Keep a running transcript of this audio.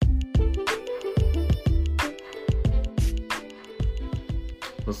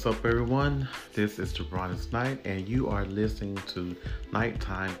What's up, everyone? This is Jabronis Knight, and you are listening to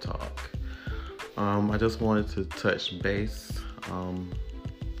Nighttime Talk. I just wanted to touch base,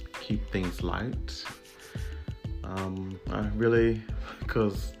 keep things light.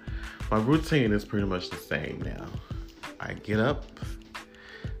 Because my routine is pretty much the same now. I get up,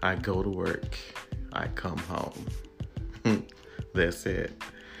 I go to work, I come home. That's it.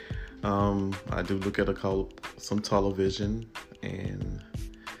 I do look at some television, and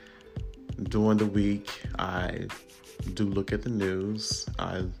during the week, I do look at the news.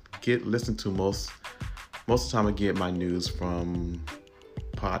 I listen to most of the time. I get my news from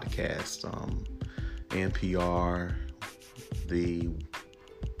podcasts, NPR, the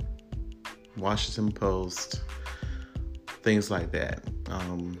Washington Post, things like that.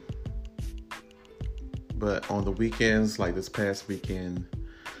 But on the weekends, like this past weekend,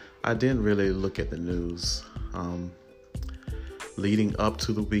 I didn't really look at the news. Leading up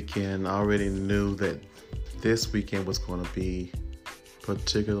to the weekend, I already knew that this weekend was going to be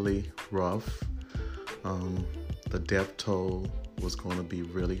particularly rough. The death toll was going to be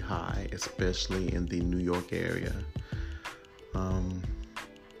really high, especially in the New York area.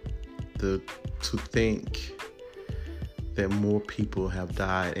 To think that more people have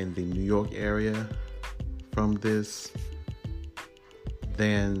died in the New York area from this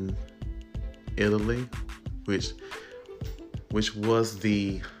than Italy, which was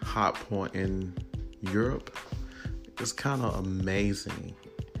the hot point in Europe, is kind of amazing.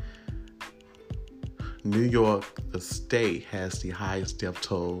 New York, the state, has the highest death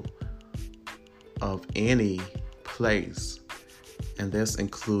toll of any place, and that's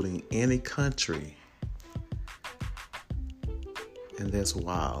including any country. And that's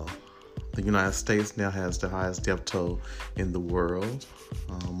wild. The United States now has the highest death toll in the world,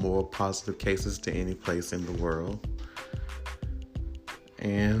 more positive cases than any place in the world.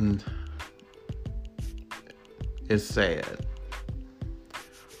 And it's sad.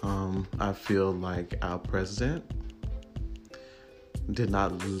 I feel like our president did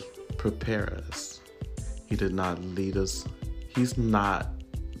not prepare us. He did not lead us. He's not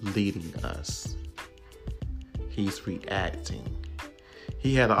leading us. He's reacting.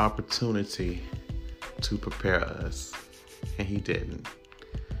 He had an opportunity to prepare us, and he didn't.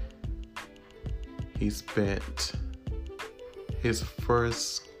 He spent his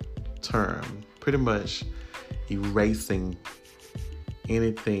first term pretty much erasing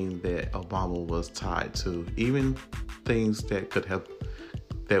anything that Obama was tied to, even things that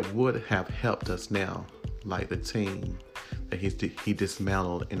would have helped us now, like the team that he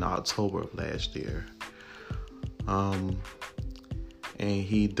dismantled in October of last year. And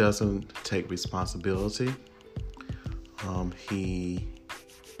he doesn't take responsibility. He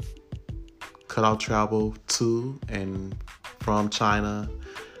cut off travel to and from China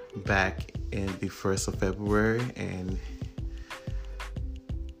back in the 1st of February, and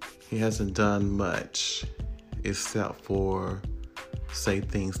he hasn't done much except for say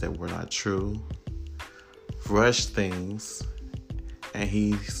things that were not true, rush things, and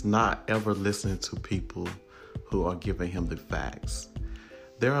he's not ever listening to people who are giving him the facts.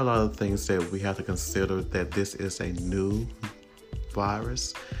 There are a lot of things that we have to consider, that this is a new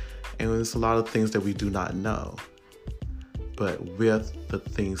virus, and there's a lot of things that we do not know. But with the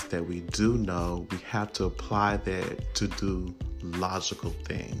things that we do know, we have to apply that to do logical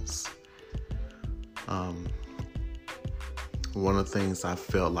things. One of the things I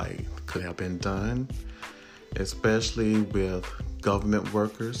felt like could have been done, especially with government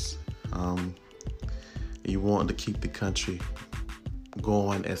workers, you want to keep the country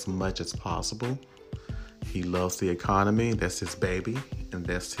going as much as possible. He loves the economy. That's his baby, and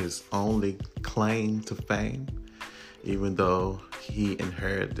that's his only claim to fame. Even though he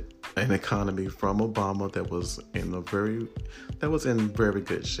inherited an economy from Obama that was in very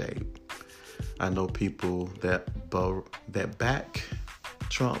good shape. I know people that back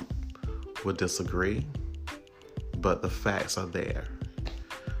Trump would disagree, but the facts are there.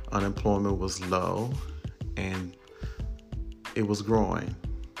 Unemployment was low, and it was growing.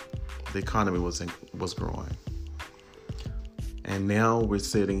 The economy was growing. And now we're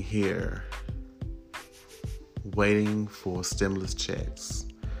sitting here waiting for stimulus checks.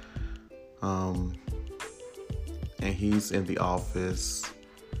 And he's in the office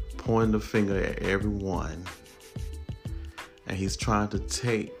pointing the finger at everyone. And he's trying to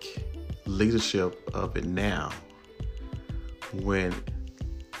take leadership of it now, when,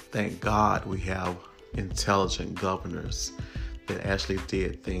 thank God, we have intelligent governors that actually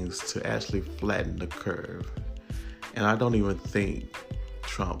did things to actually flatten the curve. And I don't even think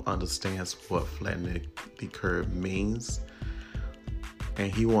Trump understands what flattening the curve means.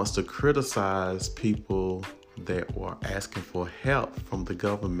 And he wants to criticize people that were asking for help from the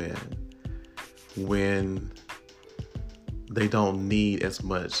government when they don't need as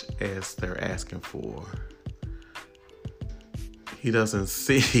much as they're asking for. He doesn't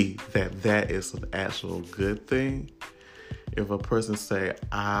see that that is an actual good thing. If a person say,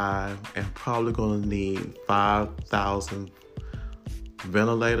 I am probably going to need 5,000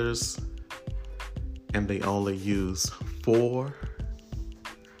 ventilators and they only use 4,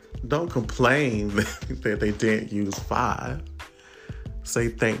 don't complain that they didn't use 5. Say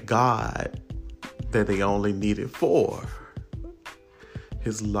thank God that they only needed 4.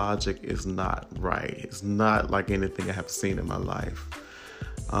 His logic is not right. It's not like anything I have seen in my life.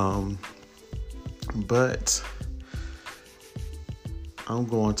 But I'm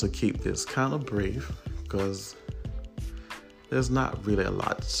going to keep this kind of brief because there's not really a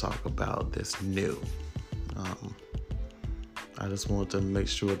lot to talk about that's new. I just want to make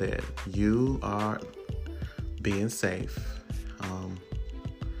sure that you are being safe.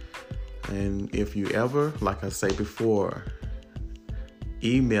 And if you ever, like I say before,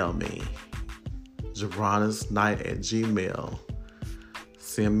 email me, geronasnight@gmail.com.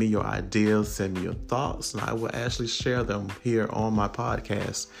 Send me your ideas, send me your thoughts, and I will actually share them here on my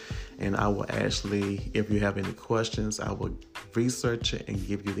podcast. And I will actually, if you have any questions, I will research it and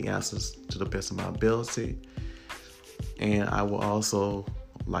give you the answers to the best of my ability. And I will also,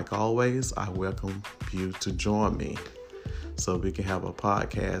 like always, I welcome you to join me so we can have a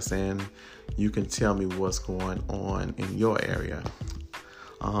podcast and you can tell me what's going on in your area.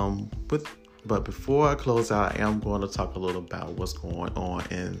 But before I close out, I am going to talk a little about what's going on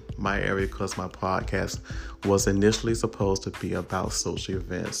in my area because my podcast was initially supposed to be about social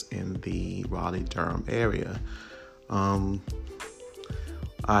events in the Raleigh-Durham area. I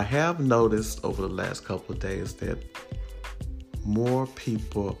have noticed over the last couple of days that more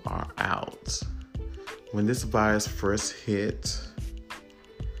people are out. When this virus first hit,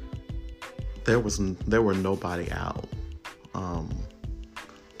 there were nobody out.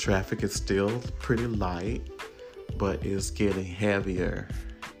 Traffic is still pretty light, but it's getting heavier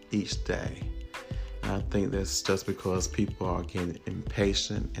each day. And I think that's just because people are getting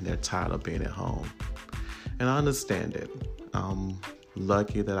impatient and they're tired of being at home. And I understand it. I'm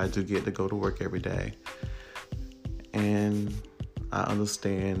lucky that I do get to go to work every day. And I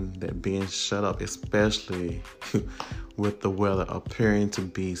understand that being shut up, especially with the weather appearing to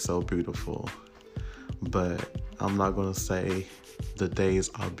be so beautiful. But I'm not going to say the days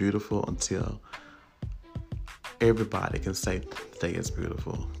are beautiful until everybody can say the day is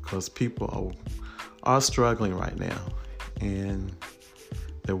beautiful, because people are struggling right now and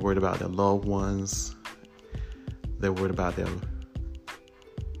they're worried about their loved ones. They're worried about the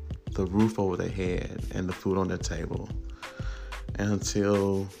roof over their head and the food on their table. And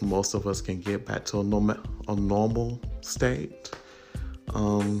until most of us can get back to a normal state,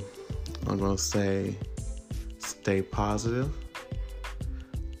 I'm going to say stay positive.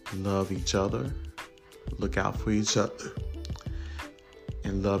 Love each other, look out for each other,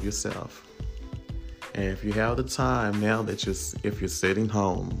 and love yourself. And if you have the time now that if you're sitting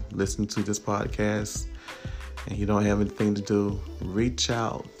home listening to this podcast and you don't have anything to do, reach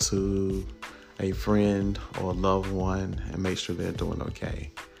out to a friend or a loved one and make sure they're doing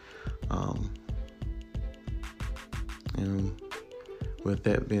okay. And with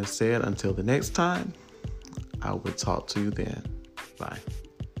that being said, until the next time, I will talk to you then. Bye.